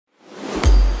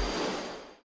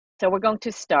So we're going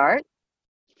to start.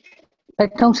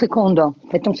 Aspetta un secondo.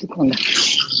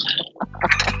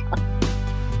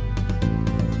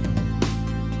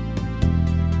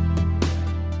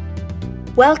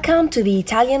 Welcome to the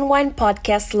Italian Wine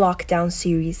Podcast Lockdown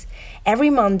Series.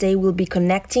 Every Monday we'll be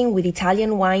connecting with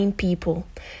Italian wine people.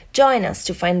 Join us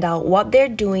to find out what they're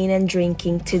doing and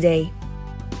drinking today.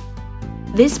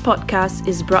 This podcast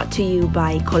is brought to you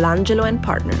by Colangelo and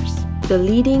Partners, the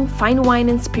leading fine wine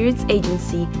and spirits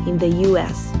agency in the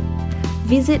US.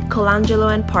 Visit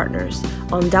Colangelo and Partners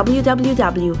on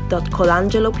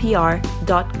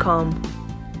www.colangelopr.com.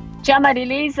 Ciao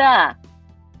Marilisa.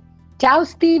 Ciao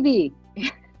Stevie.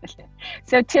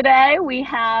 So today we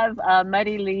have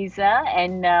Marilisa,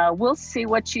 and we'll see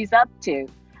what she's up to.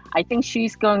 I think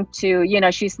she's going to,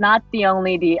 she's not the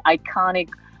iconic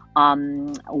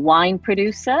wine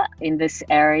producer in this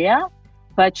area,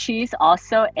 but she's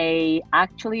also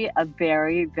actually a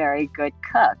very, very good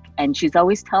cook. And she's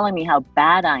always telling me how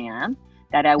bad I am,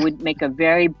 that I would make a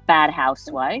very bad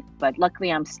housewife. But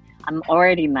luckily I'm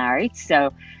already married.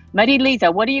 So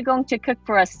Marilisa, what are you going to cook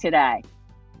for us today?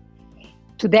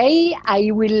 Today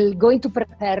I will going to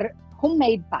prepare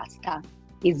homemade pasta.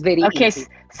 It's very easy.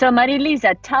 So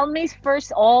Marilisa, tell me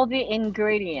first all the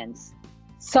ingredients.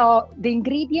 So the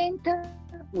ingredient,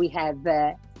 we have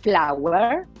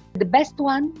flour. The best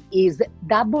one is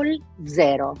 00.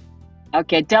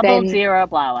 Okay, 00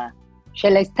 flour.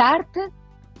 Shall I start?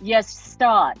 Yes,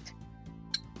 start.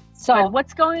 So but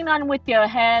what's going on with your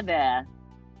hair there?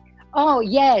 Oh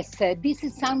yes, this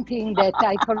is something that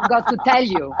I forgot to tell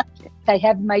you. I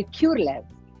have my cureless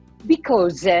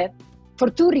because for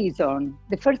two reasons.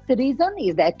 The first reason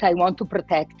is that I want to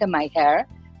protect my hair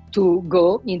to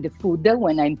go in the food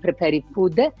when I'm preparing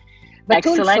food. But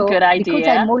excellent, also good idea. Because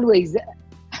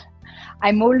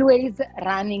I'm always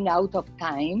running out of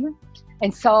time,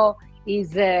 and so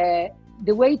is the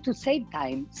way to save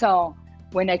time. So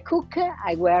when I cook,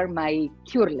 I wear my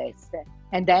cureless,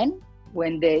 and then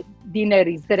when the dinner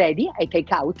is ready, I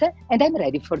take out and I'm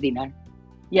ready for dinner.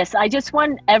 Yes, I just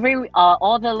want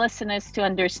all the listeners to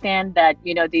understand that,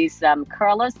 these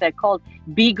curlers, they're called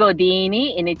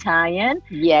bigodini in Italian.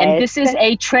 Yes. And this is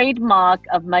a trademark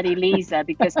of Marilisa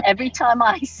because every time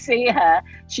I see her,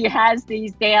 she has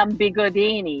these damn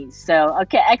bigodinis. So,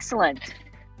 okay, excellent.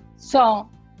 So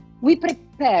we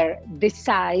prepare the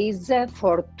size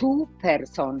for two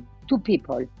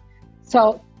people.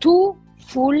 So 2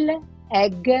 full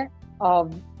egg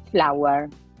of flour.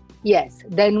 Yes,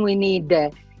 then we need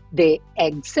the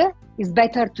eggs. It's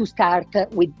better to start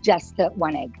with just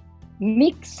 1 egg.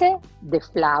 Mix the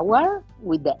flour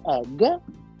with the egg.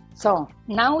 So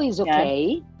now is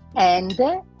okay. Yeah. And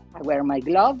I wear my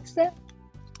gloves.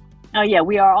 Oh yeah,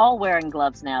 we are all wearing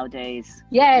gloves nowadays.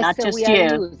 Yes, not just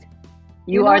you.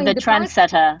 You are the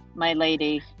trendsetter, my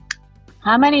lady.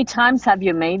 How many times have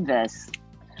you made this?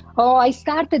 Oh, I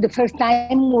started the first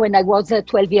time when I was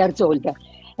 12 years old.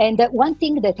 And one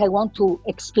thing that I want to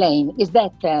explain is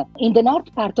that in the north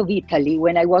part of Italy,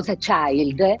 when I was a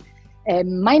child,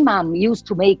 my mom used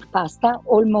to make pasta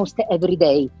almost every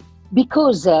day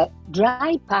because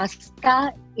dry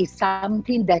pasta is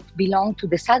something that belongs to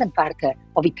the southern part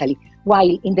of Italy,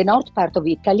 while in the north part of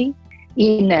Italy,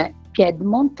 in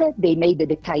Piedmont, they made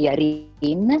the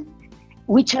tagliarine,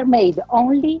 which are made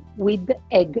only with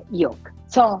egg yolk.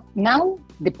 So now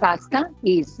the pasta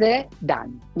is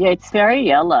done. Yeah, it's very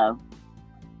yellow.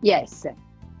 Yes,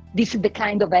 this is the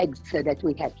kind of eggs that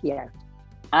we have here.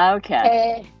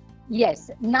 Okay. Yes,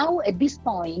 now at this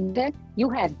point, you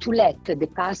have to let the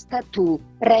pasta to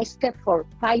rest for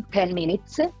 5-10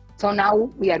 minutes. So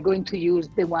now we are going to use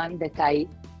the one that I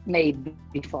made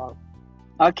before.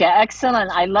 Okay,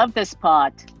 excellent. I love this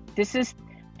pot. This is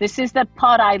the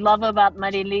pot I love about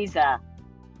Marilisa.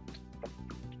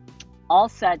 All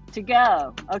set to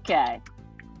go. Okay.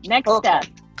 Next step.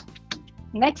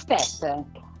 Next step.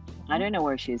 I don't know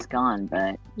where she's gone,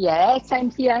 but... Yes, I'm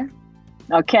here.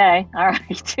 Okay. All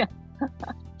right.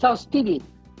 So, Stevie.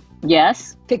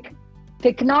 Yes?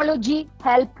 Technology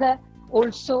help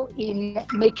also in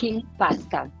making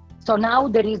pasta. So now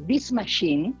there is this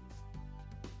machine.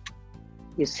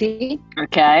 You see?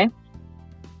 Okay.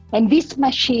 And this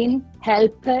machine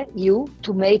help you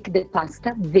to make the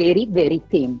pasta very, very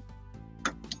thin.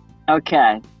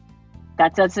 Okay.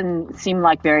 That doesn't seem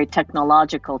like very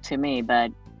technological to me,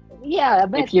 but yeah,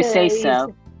 but if you say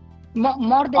so.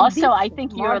 More than also, this, I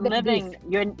think you're living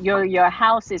your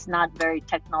house is not very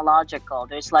technological.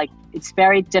 There's it's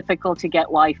very difficult to get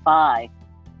Wi-Fi.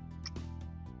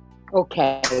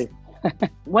 Okay.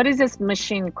 What is this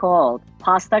machine called?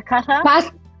 Pasta cutter?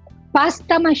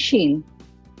 Pasta machine.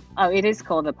 Oh, it is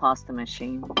called a pasta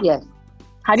machine. Yes.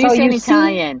 How do you So say in you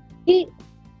Italian? see,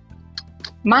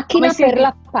 Come macchina si per dice?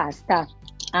 la pasta.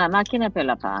 Macchina per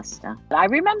la pasta. I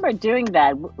remember doing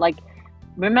that. Like,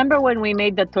 remember when we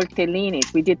made the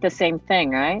tortellinis? We did the same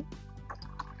thing, right?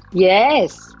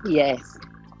 Yes, yes.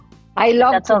 I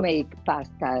love That's to all. make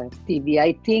pasta, Stevie.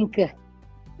 I think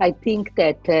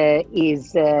that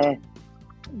is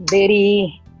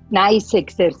very nice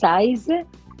exercise.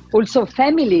 Also,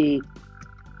 family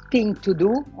thing to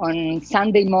do on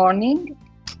Sunday morning.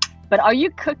 But are you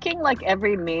cooking like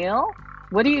every meal?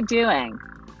 What are you doing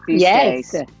these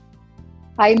Yes, days?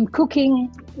 I'm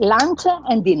cooking lunch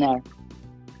and dinner,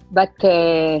 but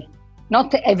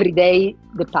not every day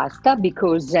the pasta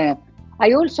because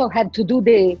I also have to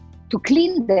to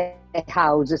clean the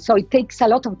house, so it takes a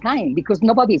lot of time because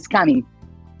nobody is coming.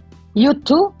 You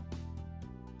too?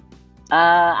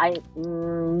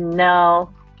 No.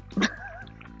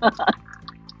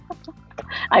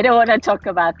 I don't want to talk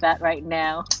about that right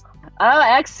now. Oh,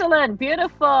 excellent.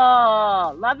 Beautiful.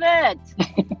 Love it.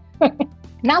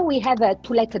 Now we have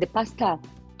to let the pasta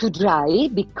to dry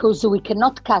because we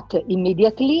cannot cut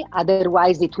immediately,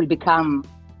 otherwise it will become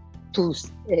too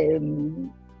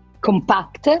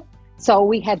compact. So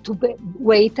we have to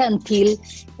wait until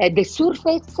the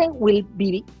surface will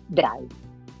be dry.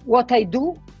 What I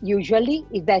do usually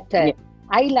is that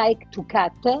I like to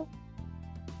cut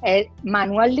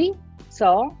manually,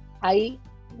 so I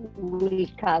will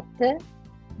cut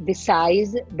the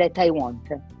size that I want.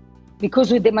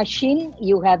 Because with the machine,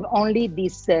 you have only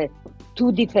these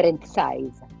two different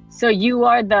sizes. So you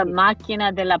are the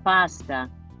macchina della pasta.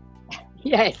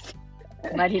 Yes.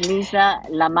 Marilisa,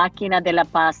 la macchina della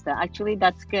pasta. Actually,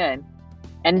 that's good.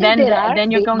 And then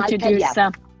you're going to do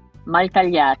some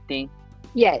maltagliati.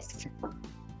 Yes.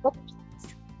 Oops.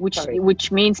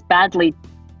 Which means badly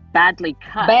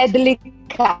cut. Badly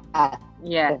cut.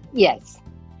 Yeah. Yes.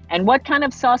 And what kind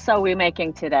of sauce are we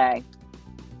making today?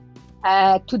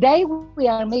 Today we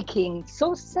are making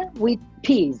sauce with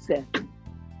peas.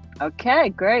 Okay,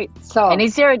 great. So, and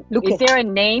is there a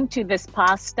name to this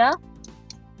pasta?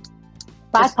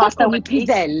 Pasta con i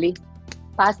piselli.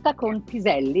 Pasta con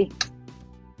piselli.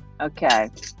 Okay,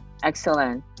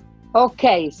 excellent.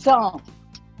 Okay, so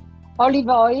olive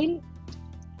oil,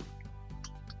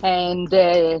 and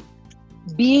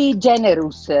be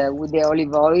generous with the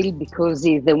olive oil because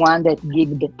it's the one that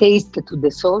gives the taste to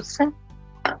the sauce.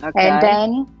 Okay. And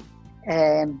then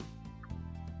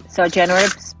so a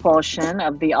generous portion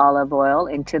of the olive oil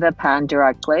into the pan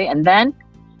directly, and then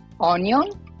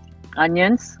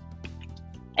onions.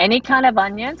 Any kind of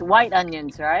onions, white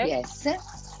onions, right? Yes.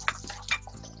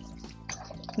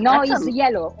 No, it's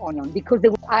yellow onion because they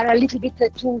are a little bit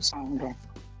too strong.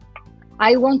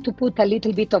 I want to put a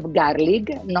little bit of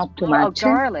garlic, not too much. Oh,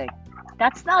 garlic.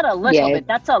 That's not a little bit.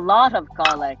 That's a lot of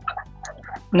garlic.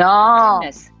 No.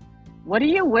 Goodness. What are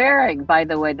you wearing, by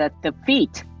the way? The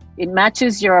feet. It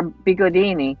matches your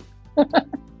bigodini.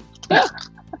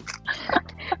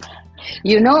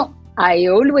 You know, I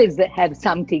always have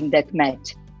something that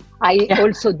match. I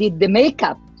also did the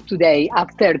makeup today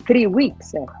after 3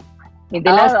 weeks. In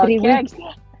the last 3 weeks.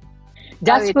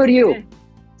 Just for you. Good.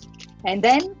 And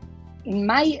then in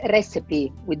my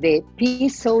recipe with the pea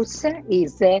sauce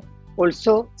is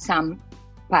also some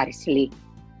parsley.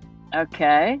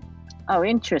 Okay. Oh,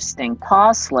 interesting.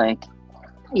 Parsley.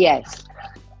 Yes.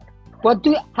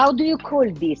 How do you call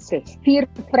this? Stir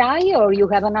fry, or you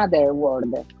have another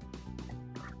word?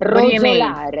 What do you mean?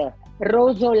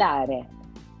 Rosolare.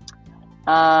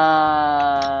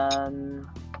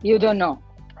 You don't know.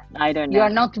 I don't know. You are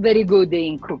not very good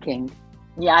in cooking.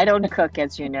 Yeah, I don't cook,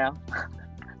 as you know.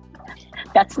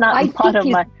 That's not part of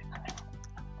my.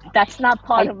 That's not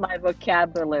part of my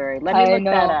vocabulary. Let me look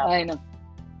that up. I know.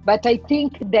 But I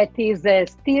think that is a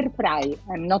stir fry.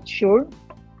 I'm not sure.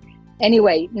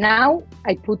 Anyway, now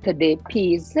I put the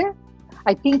peas.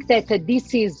 I think that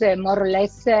this is more or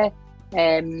less 2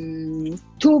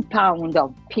 pounds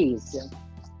of peas.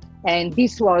 And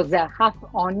this was a half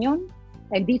onion.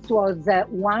 And this was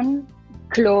 1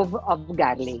 clove of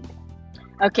garlic.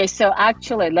 Okay, so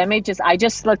actually, I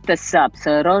just looked this up.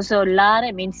 So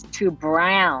rosolare means to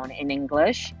brown in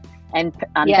English. And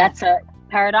that's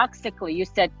paradoxically, you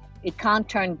said it can't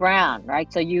turn brown,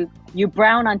 right? So you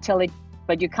brown until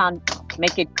but you can't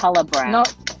make it color brown. No,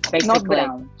 basically. Not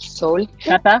brown. Salt.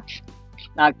 Pepper?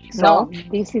 Salt? No,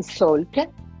 this is salt.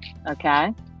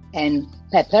 Okay. And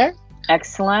pepper.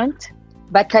 Excellent.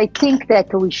 But I think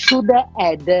that we should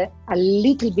add a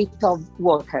little bit of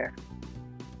water.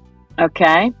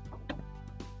 Okay.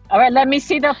 All right, let me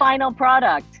see the final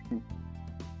product.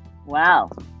 Wow.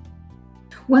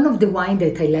 One of the wine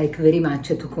that I like very much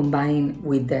to combine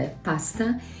with the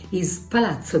pasta is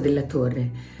Palazzo della Torre,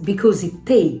 because it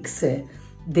takes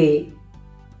the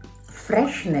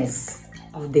freshness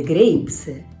of the grapes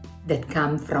that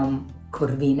come from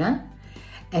Corvina,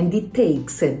 and it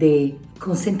takes the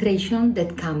concentration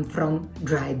that come from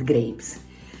dried grapes.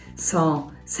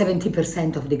 So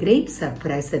 70% of the grapes are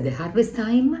pressed at the harvest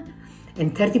time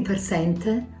and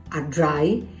 30% are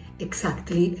dry,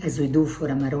 exactly as we do for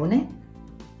Amarone.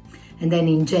 And then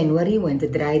in January, when the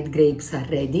dried grapes are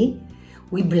ready,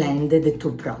 we blend the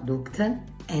two products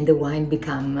and the wine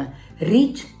becomes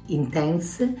rich,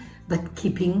 intense, but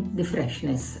keeping the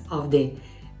freshness of the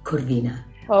Corvina.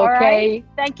 Okay. All right.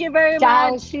 Thank you very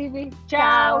Ciao, much. Stevie.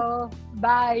 Ciao.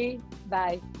 Bye.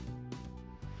 Bye.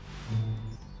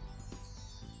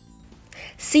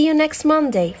 See you next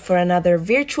Monday for another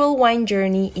virtual wine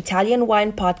journey Italian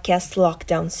Wine Podcast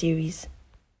Lockdown series.